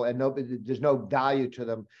people, and there's no value to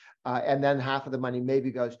them. And then half of the money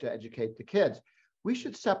maybe goes to educate the kids. We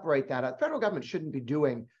should separate that out. Federal government shouldn't be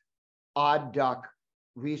doing odd duck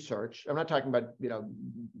research. I'm not talking about,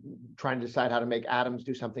 trying to decide how to make atoms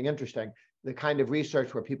do something interesting. The kind of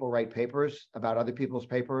research where people write papers about other people's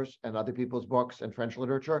papers and other people's books and French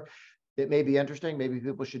literature. It may be interesting. Maybe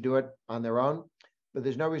people should do it on their own, but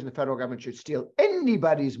there's no reason the federal government should steal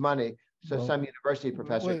anybody's money so some university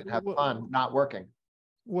professor can have fun not working.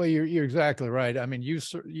 Well, you're exactly right. I mean,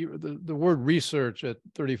 the word research at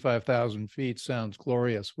 35,000 feet sounds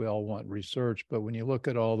glorious. We all want research, but when you look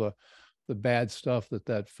at all the bad stuff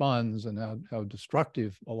that funds and how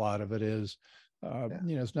destructive a lot of it is,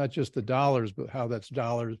 it's not just the dollars, but how those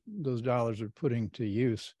dollars are putting to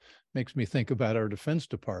use. Makes me think about our Defense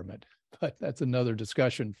Department, but that's another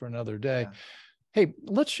discussion for another day. Yeah. Hey,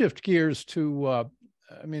 let's shift gears to,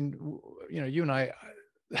 you and I,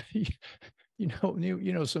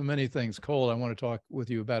 so many things, Cole. I want to talk with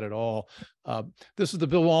you about it all. This is the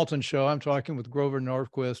Bill Walton Show. I'm talking with Grover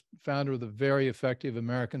Norquist, founder of the very effective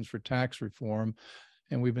Americans for Tax Reform.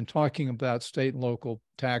 And we've been talking about state and local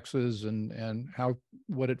taxes and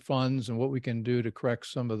what it funds and what we can do to correct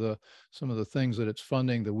some of the things that it's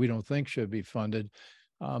funding that we don't think should be funded.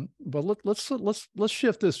 But let's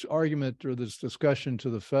shift this argument or this discussion to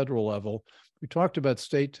the federal level. We talked about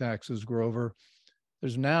state taxes, Grover.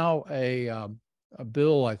 There's now a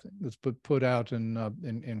bill, I think, that's put out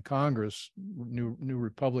in Congress, new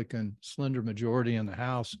Republican slender majority in the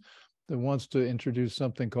House, that wants to introduce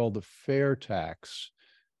something called the fair tax.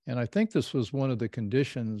 And I think this was one of the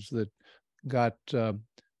conditions that got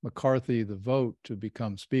McCarthy the vote to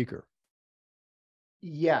become Speaker.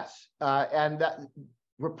 Yes, and that,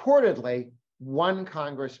 reportedly, one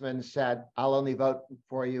congressman said, "I'll only vote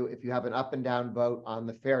for you if you have an up and down vote on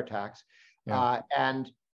the fair tax." Yeah.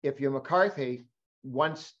 And if you're McCarthy,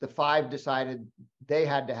 once the 5 decided they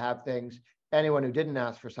had to have things, anyone who didn't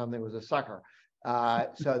ask for something was a sucker.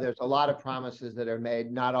 So there's a lot of promises that are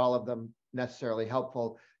made, not all of them necessarily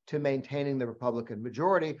helpful to maintaining the Republican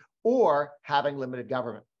majority or having limited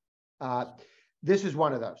government. This is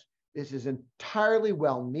one of those. This is entirely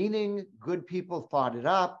well-meaning. Good people thought it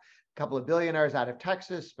up. A couple of billionaires out of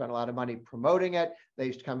Texas spent a lot of money promoting it. They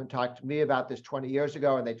used to come and talk to me about this 20 years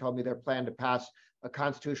ago, and they told me their plan to pass a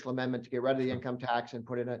constitutional amendment to get rid of the income tax and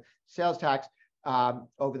put in a sales tax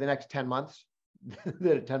over the next 10 months. They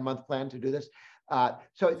had a 10-month plan to do this.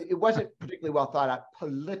 So it wasn't particularly well thought out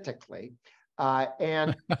politically.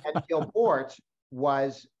 And Neil Bortz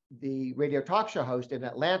was the radio talk show host in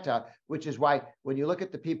Atlanta, which is why when you look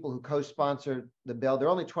at the people who co-sponsored the bill, there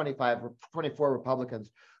are only 24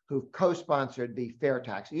 Republicans who co-sponsored the fair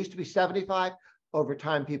tax. It used to be 75. Over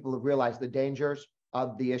time, people have realized the dangers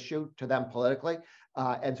of the issue to them politically.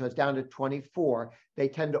 And so it's down to 24. They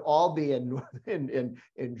tend to all be in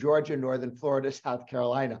Georgia, Northern Florida, South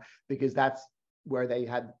Carolina, because that's where they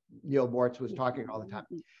had Neil Bortz was talking all the time.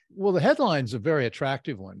 Well, the headline's a very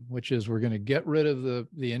attractive one, which is we're going to get rid of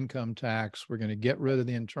the income tax. We're going to get rid of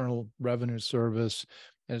the Internal Revenue Service.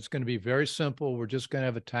 And it's going to be very simple. We're just going to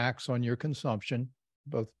have a tax on your consumption,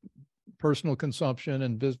 both personal consumption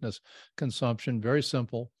and business consumption. Very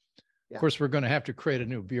simple. Of course, we're going to have to create a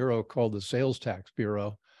new bureau called the Sales Tax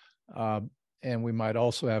Bureau. And we might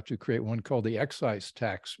also have to create one called the Excise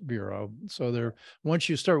Tax Bureau. So once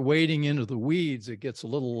you start wading into the weeds, it gets a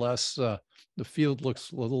little less, the field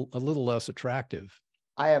looks a little less attractive.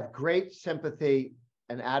 I have great sympathy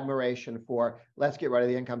and admiration for let's get rid of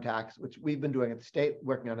the income tax, which we've been doing at the state,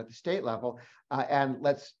 working on at the state level, and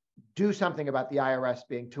let's do something about the IRS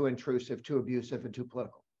being too intrusive, too abusive, and too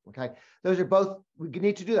political. Okay, those are both, we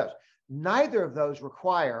need to do those. Neither of those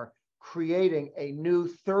require creating a new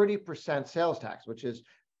 30% sales tax, which is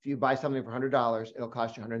if you buy something for $100, it'll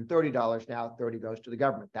cost you $130 now. 30 goes to the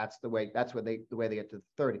government. That's the way. That's what the way they get to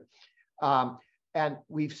 30. And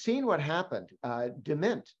we've seen what happened.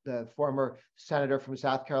 DeMint, the former senator from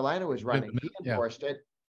South Carolina, was running. He endorsed it.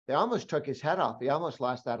 They almost took his head off. He almost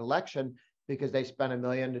lost that election because they spent $1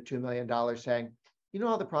 million to $2 million saying, you know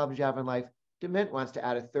all the problems you have in life? DeMint wants to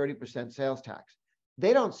add a 30% sales tax.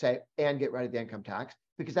 They don't say, and get rid of the income tax,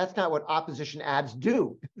 because that's not what opposition ads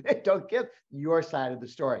do. They don't give your side of the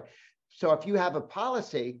story. So if you have a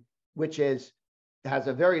policy which has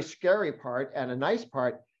a very scary part and a nice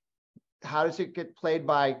part, how does it get played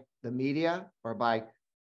by the media or by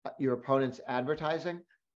your opponent's advertising?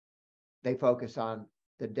 They focus on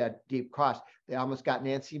the deep cost. They almost got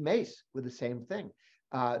Nancy Mace with the same thing.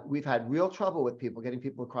 We've had real trouble with getting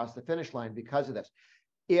people across the finish line because of this.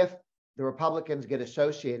 If the Republicans get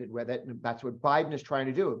associated with it, and that's what Biden is trying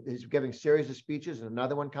to do. He's giving a series of speeches and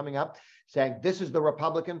another one coming up saying, this is the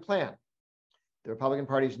Republican plan. The Republican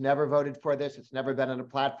Party's never voted for this. It's never been on a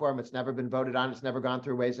platform. It's never been voted on. It's never gone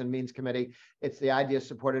through Ways and Means Committee. It's the idea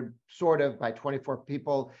supported sort of by 24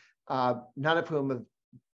 people, none of whom have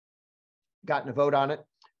gotten a vote on it.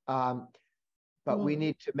 But we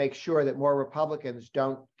need to make sure that more Republicans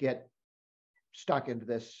don't get stuck into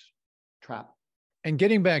this trap. And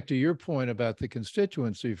getting back to your point about the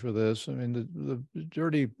constituency for this, I mean, the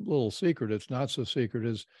dirty little secret, it's not so secret,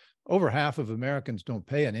 is over half of Americans don't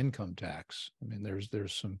pay an income tax. I mean,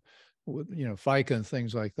 there's some, FICA and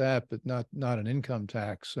things like that, but not an income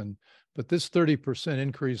tax. But this 30%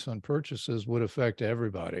 increase on purchases would affect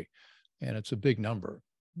everybody, and it's a big number.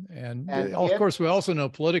 And of course, we also know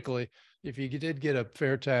politically, if you did get a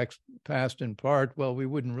fair tax passed in part, well, we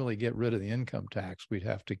wouldn't really get rid of the income tax. We'd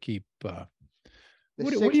have to keep.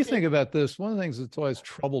 What do you think about this? One of the things that's always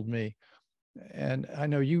troubled me, and I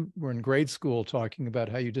know you were in grade school talking about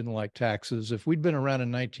how you didn't like taxes. If we'd been around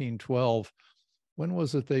in 1912, when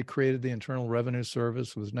was it they created the Internal Revenue Service?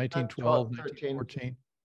 It was 1912, 1914?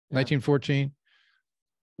 Yeah. 1914.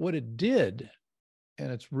 What it did,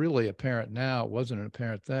 and it's really apparent now, it wasn't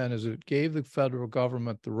apparent then, is it gave the federal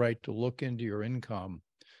government the right to look into your income,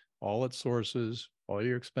 all its sources, all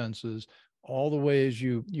your expenses, all the ways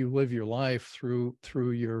you live your life through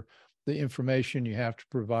the information you have to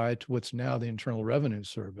provide to what's now the Internal Revenue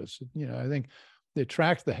Service. I think the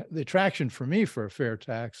attraction for me for a fair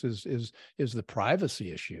tax is the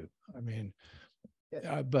privacy issue. I mean,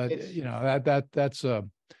 that's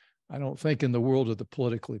I don't think in the world of the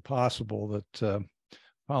politically possible that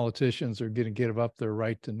politicians are going to give up their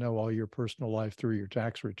right to know all your personal life through your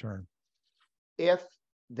tax return. If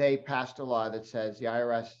they passed a law that says the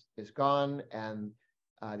IRS is gone and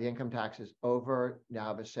the income tax is over, now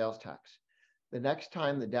have a sales tax. The next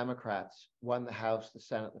time the Democrats won the House, the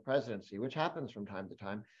Senate, the presidency, which happens from time to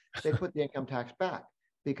time, they put the income tax back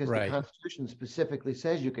because the Constitution specifically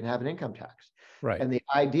says you can have an income tax. Right. And the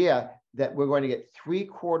idea that we're going to get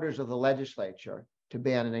 3/4 of the legislature to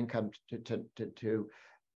ban an income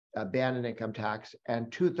ban an income tax and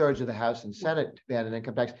 2/3 of the House and Senate to ban an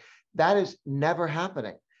income tax, that is never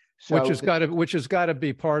happening. So which has got to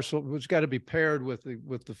be paired with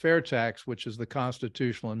the fair tax, which is the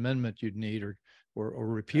constitutional amendment you'd need, or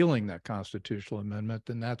repealing that constitutional amendment,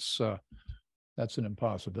 then that's an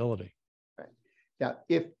impossibility. Right. Now,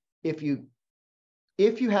 if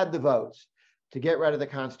you had the votes to get rid of the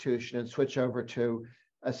Constitution and switch over to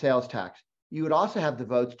a sales tax, you would also have the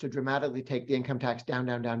votes to dramatically take the income tax down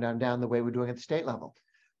the way we're doing at the state level.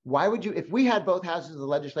 Why would you, if we had both houses of the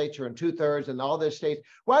legislature and 2/3 and all the states,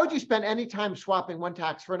 why would you spend any time swapping one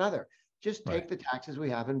tax for another? Just take the taxes we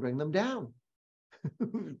have and bring them down.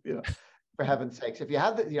 For heaven's sakes, if you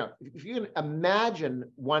have if you can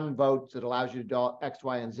imagine one vote that allows you to do X,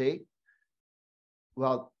 Y, and Z,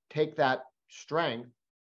 well, take that strength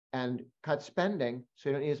and cut spending so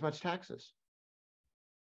you don't need as much taxes.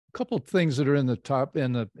 A couple of things that are in the top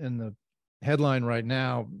in the headline right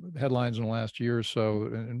now, headlines in the last year or so,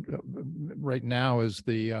 and right now is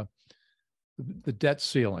the debt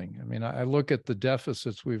ceiling. I mean, I look at the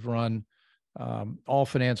deficits we've run, all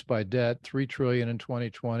financed by debt, $3 trillion in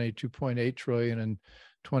 2020, $2.8 trillion in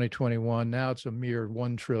 2021. Now it's a mere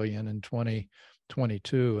 1 trillion in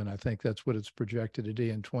 2022, and I think that's what it's projected to be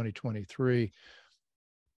in 2023.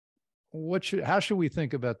 How should we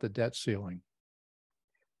think about the debt ceiling?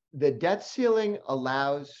 The debt ceiling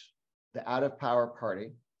allows the out-of-power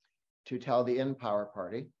party to tell the in-power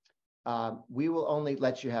party, we will only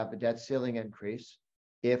let you have a debt ceiling increase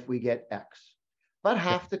if we get X. But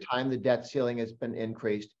half the time the debt ceiling has been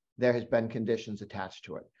increased, there has been conditions attached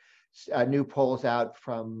to it. New polls out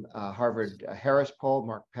from Harvard Harris poll,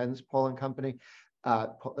 Mark Penn's poll and company,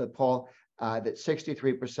 poll that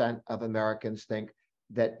 63% of Americans think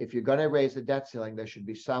that if you're going to raise the debt ceiling, there should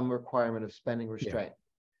be some requirement of spending restraint.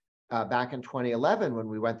 Back in 2011, when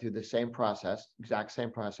we went through the same process, exact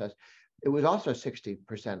same process, it was also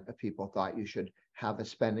 60% of people thought you should have a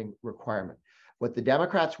spending requirement. What the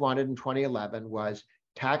Democrats wanted in 2011 was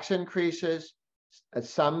tax increases,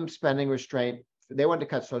 some spending restraint. They wanted to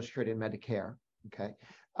cut Social Security and Medicare, okay,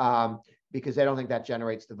 because they don't think that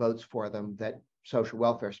generates the votes for them that social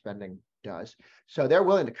welfare spending does. So they're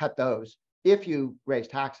willing to cut those if you raise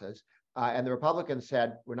taxes. And the Republicans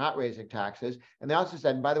said, we're not raising taxes. And they also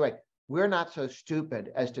said, and by the way, we're not so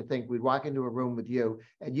stupid as to think we'd walk into a room with you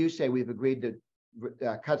and you say we've agreed to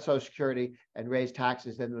cut Social Security and raise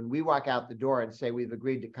taxes. And when we walk out the door and say we've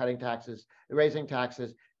agreed to cutting taxes, raising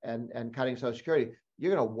taxes and cutting Social Security,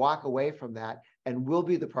 you're going to walk away from that and we'll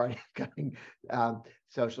be the party cutting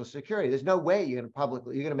Social Security. There's no way you're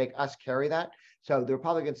going to make us carry that. So the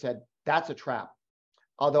Republicans said, that's a trap.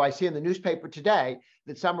 Although I see in the newspaper today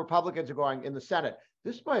that some Republicans are going in the Senate,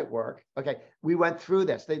 this might work. Okay, we went through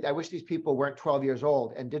this. I wish these people weren't 12 years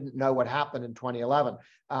old and didn't know what happened in 2011.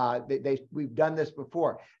 We've done this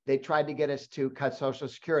before. They tried to get us to cut Social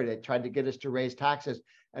Security. They tried to get us to raise taxes.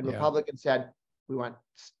 And Republicans said, we want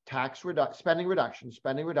spending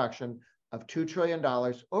reduction of $2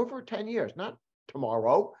 trillion over 10 years, not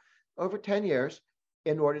tomorrow, over 10 years,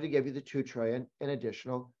 in order to give you the $2 trillion in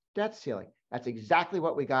additional debt ceiling. That's exactly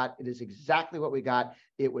what we got. It is exactly what we got.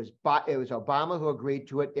 It was Obama who agreed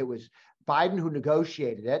to it. It was Biden who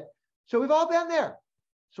negotiated it. So we've all been there.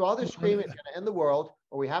 So all this screaming is going to end the world,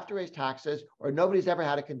 or we have to raise taxes, or nobody's ever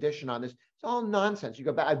had a condition on this. It's all nonsense. You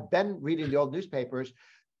go back. I've been reading the old newspapers,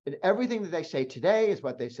 and everything that they say today is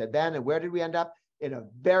what they said then. And where did we end up? In a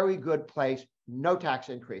very good place. No tax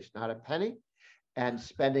increase, not a penny, and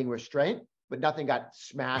spending restraint, but nothing got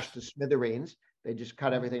smashed to smithereens. They just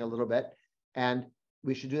cut everything a little bit. And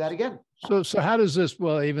we should do that again. So how does this,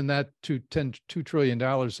 well, even that $2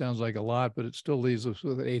 trillion sounds like a lot, but it still leaves us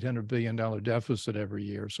with an $800 billion deficit every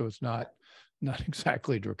year. So it's not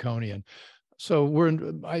exactly draconian. So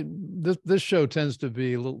this show tends to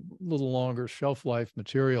be a little longer shelf life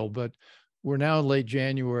material, but we're now in late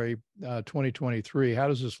January 2023. How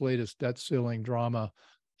does this latest debt ceiling drama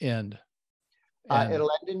end?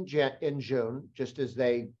 It'll end in June, just as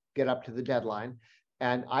they get up to the deadline.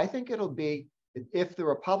 And I think it'll be, if the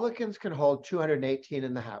Republicans can hold 218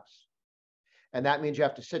 in the House, and that means you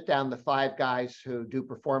have to sit down the 5 guys who do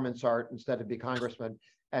performance art instead of be congressmen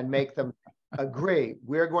and make them agree,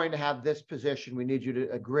 we're going to have this position, we need you to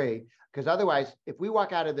agree. Because otherwise, if we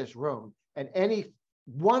walk out of this room and any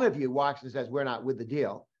one of you walks and says, we're not with the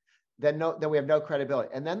deal, then we have no credibility.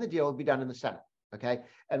 And then the deal will be done in the Senate. Okay.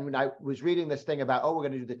 And when I was reading this thing about, we're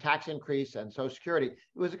going to do the tax increase and Social Security,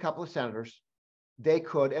 it was a couple of senators. They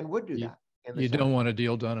could and would do that. You don't want a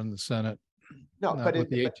deal done in the Senate. No, but with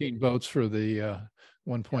the 18 votes for the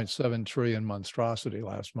 1.7 trillion monstrosity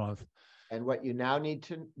last month. And what you now need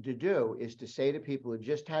to do is to say to people who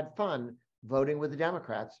just had fun voting with the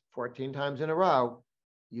Democrats 14 times in a row,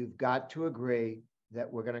 you've got to agree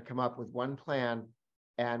that we're going to come up with one plan,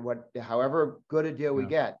 and however good a deal we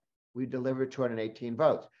get, we deliver 218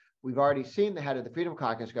 votes. We've already seen the head of the Freedom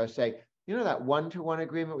Caucus go say, you know, that 1-to-1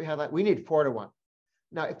 agreement we had, we need 4-to-1.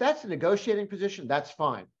 Now, if that's a negotiating position, that's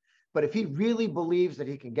fine. But if he really believes that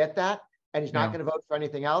he can get that and he's not going to vote for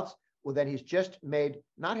anything else, well, then he's just made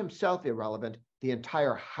not himself irrelevant, the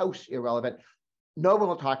entire House irrelevant. No one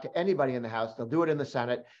will talk to anybody in the House. They'll do it in the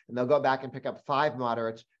Senate, and they'll go back and pick up 5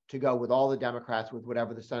 moderates to go with all the Democrats with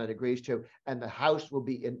whatever the Senate agrees to. And the House will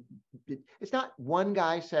be in. It's not one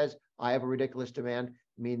guy says, I have a ridiculous demand,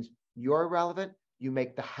 means you're irrelevant. You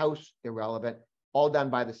make the House irrelevant, all done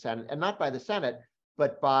by the Senate, and not by the Senate,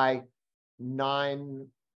 but by 9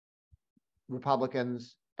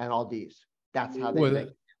 Republicans and all Ds. That's how they make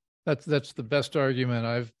it. That's the best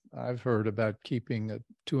argument I've heard about keeping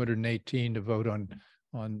 218 to vote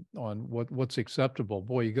on what's acceptable.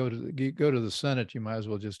 Boy, you go to the Senate, you might as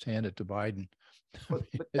well just hand it to Biden. But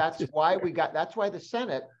that's why that's why the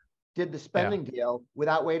Senate did the spending deal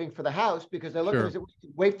without waiting for the House, because they're looking at it,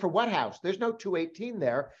 wait for what House? There's no 218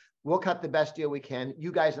 there. We'll cut the best deal we can.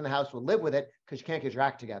 You guys in the House will live with it because you can't get your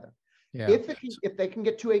act together. Yeah. If they can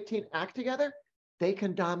get 218 act together, they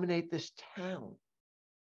can dominate this town.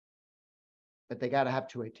 But they got to have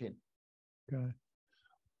 218. Okay.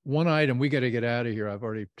 One item, we got to get out of here. I've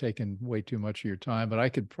already taken way too much of your time, but I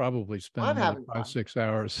could probably spend 5-6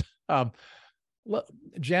 hours.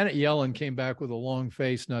 Janet Yellen came back with a long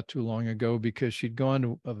face not too long ago because she'd gone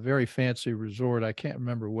to a very fancy resort. I can't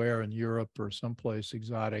remember where, in Europe or someplace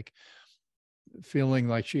exotic, feeling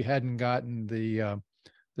like she hadn't gotten the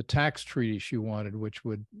tax treaty she wanted, which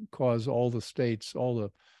would cause all the states, all the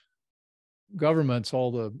governments,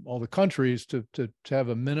 all the countries to have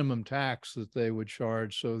a minimum tax that they would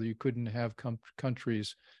charge, so that you couldn't have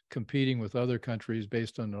countries competing with other countries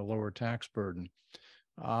based on a lower tax burden.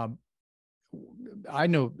 I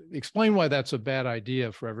know, explain why that's a bad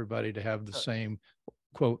idea for everybody to have the same,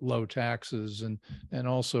 quote, low taxes, and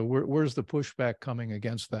also where's the pushback coming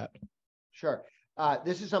against that? Sure.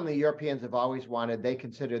 This is something the Europeans have always wanted. They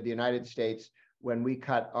considered the United States, when we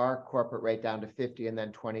cut our corporate rate down to 50 and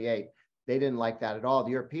then 28, they didn't like that at all.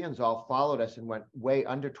 The Europeans all followed us and went way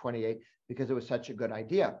under 28 because it was such a good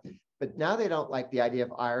idea. But now they don't like the idea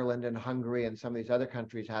of Ireland and Hungary and some of these other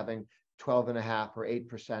countries having 12.5% or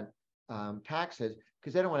 8% taxes,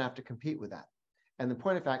 because they don't want to have to compete with that. And the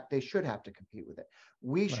point of fact, they should have to compete with it.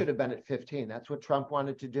 We should have been at 15. That's what Trump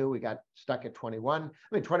wanted to do. We got stuck at 21.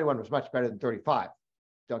 I mean, 21 was much better than 35.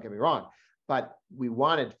 Don't get me wrong. But we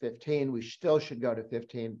wanted 15. We still should go to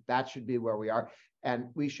 15. That should be where we are. And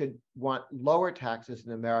we should want lower taxes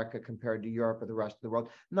in America compared to Europe or the rest of the world.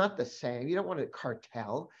 Not the same. You don't want a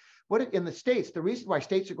cartel. In the states, the reason why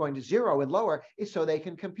states are going to 0 and lower is so they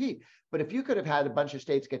can compete. But if you could have had a bunch of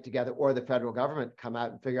states get together, or the federal government come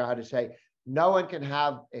out and figure out how to say, no one can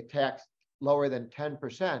have a tax lower than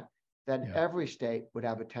 10%, then every state would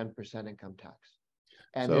have a 10% income tax.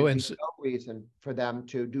 And so there'd be no reason for them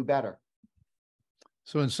to do better.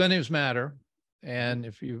 So incentives matter. And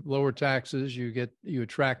if you lower taxes, you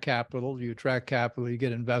attract capital, you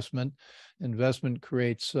get investment. Investment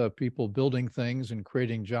creates people building things and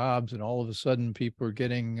creating jobs, and all of a sudden people are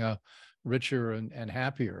getting richer and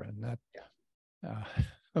happier. And that,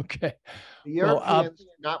 okay. The Europeans do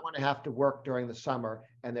not want to have to work during the summer,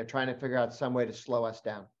 and they're trying to figure out some way to slow us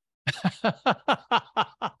down.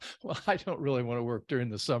 Well, I don't really want to work during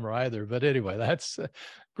the summer either, but anyway, that's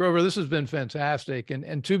Grover, this has been fantastic,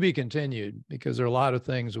 and to be continued, because there are a lot of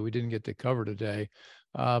things that we didn't get to cover today.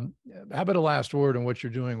 How about a last word on what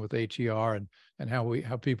you're doing with ATR and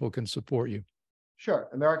how people can support you? Sure.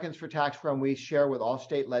 Americans for Tax Reform, we share with all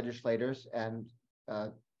state legislators and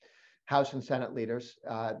House and Senate leaders,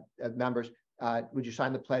 members. Would you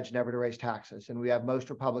sign the pledge never to raise taxes? And we have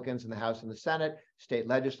most Republicans in the House and the Senate, state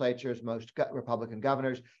legislatures, most Republican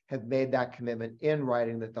governors have made that commitment in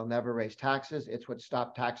writing that they'll never raise taxes. It's what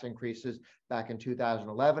stopped tax increases back in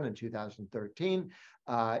 2011 and 2013.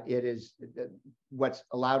 It is what's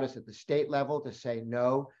allowed us at the state level to say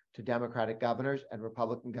no to Democratic governors and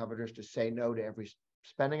Republican governors to say no to every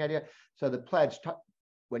spending idea. So the pledge,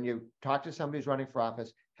 when you talk to somebody who's running for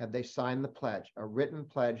office, have they signed the pledge, a written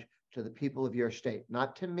pledge to the people of your state,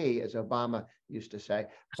 not to me, as Obama used to say,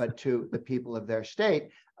 but to the people of their state,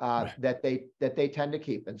 that they tend to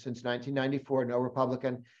keep. And since 1994, no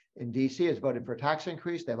Republican in DC has voted for a tax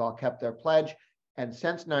increase. They've all kept their pledge. And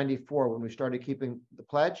since 94, when we started keeping the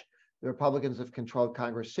pledge, the Republicans have controlled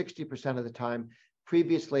Congress 60% of the time.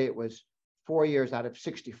 Previously, it was 4 years out of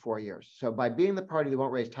 64 years. So by being the party that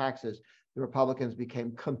won't raise taxes, the Republicans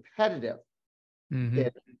became competitive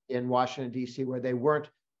in Washington, DC, where they weren't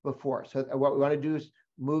before. So what we want to do is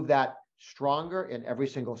move that stronger in every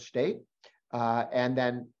single state. And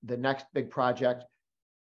then the next big project,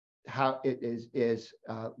 how it is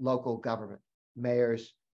local government,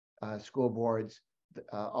 mayors, school boards,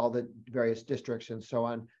 all the various districts and so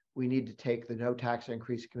on. We need to take the no tax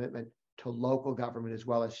increase commitment to local government as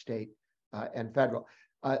well as state and federal.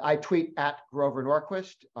 I tweet at Grover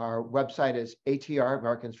Norquist. Our website is ATR,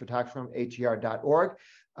 Americans for Tax Reform, ATR.org.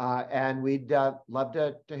 And we'd love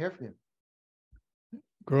to hear from you.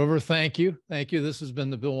 Grover, thank you. Thank you. This has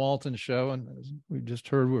been the Bill Walton Show. And as we just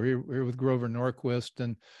heard, we're here with Grover Norquist.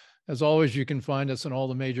 And as always, you can find us on all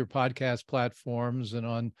the major podcast platforms and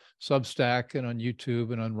on Substack and on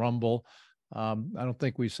YouTube and on Rumble. I don't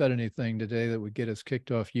think we said anything today that would get us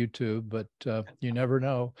kicked off YouTube, but you never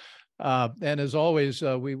know. And as always,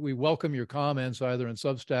 we welcome your comments either in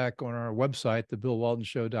Substack or on our website,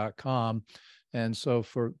 thebillwaltonshow.com. And so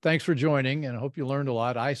thanks for joining, and I hope you learned a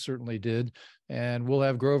lot. I certainly did. And we'll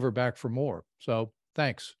have Grover back for more. So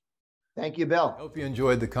thanks. Thank you, Bill. I hope you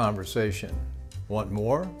enjoyed the conversation. Want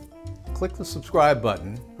more? Click the subscribe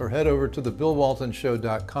button or head over to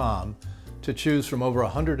thebillwaltonshow.com to choose from over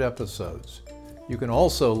 100 episodes. You can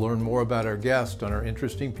also learn more about our guest on our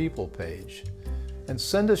Interesting People page. And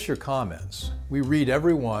send us your comments. We read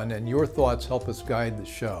every one, and your thoughts help us guide the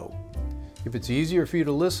show. If it's easier for you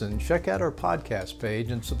to listen, check out our podcast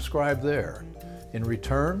page and subscribe there. In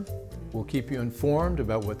return, we'll keep you informed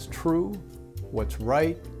about what's true, what's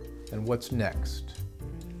right, and what's next.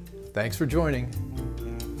 Thanks for joining.